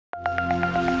Hey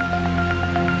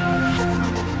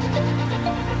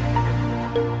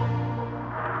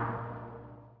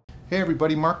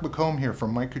everybody, Mark McComb here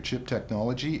from Microchip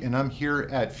Technology, and I'm here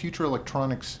at Future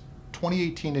Electronics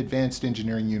 2018 Advanced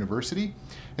Engineering University.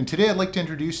 And today I'd like to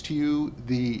introduce to you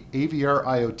the AVR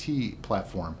IoT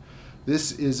Platform.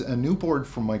 This is a new board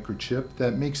from Microchip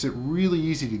that makes it really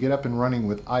easy to get up and running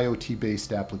with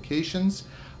IoT-based applications.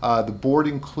 The board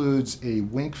includes a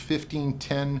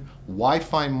WINC1510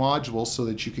 Wi-Fi module so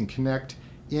that you can connect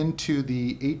into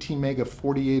the 18MEGA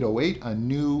 4808, a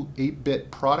new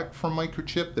 8-bit product from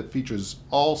Microchip that features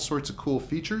all sorts of cool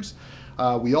features.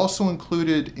 We also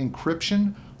included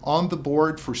encryption on the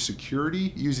board for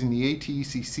security using the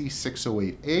ATECC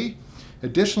 608A.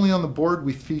 Additionally, on the board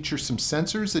we feature some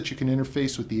sensors that you can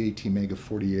interface with the 18MEGA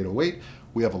 4808.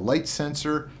 We have a light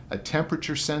sensor, a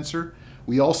temperature sensor.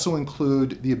 We also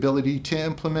include the ability to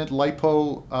implement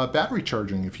LiPo battery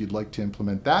charging if you'd like to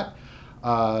implement that.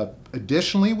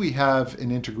 Additionally, we have an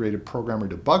integrated programmer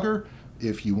debugger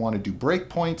if you want to do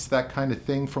breakpoints, that kind of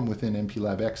thing from within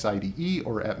MPLAB X IDE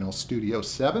or Atmel Studio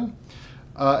 7.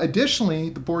 Additionally,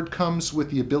 the board comes with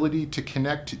the ability to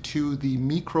connect to the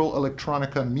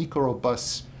Microelectronica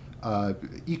Microbus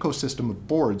ecosystem of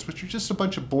boards, which are just a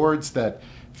bunch of boards that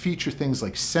feature things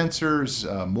like sensors,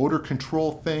 motor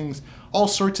control things, all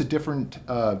sorts of different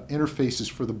interfaces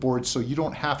for the board, so you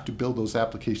don't have to build those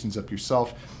applications up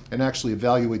yourself and actually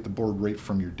evaluate the board right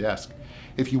from your desk.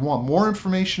 If you want more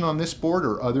information on this board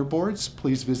or other boards,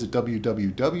 please visit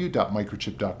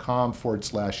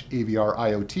www.microchip.com/AVR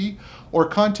IoT or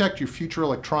contact your Future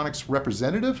Electronics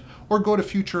representative or go to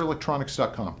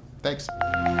futureelectronics.com. Thanks.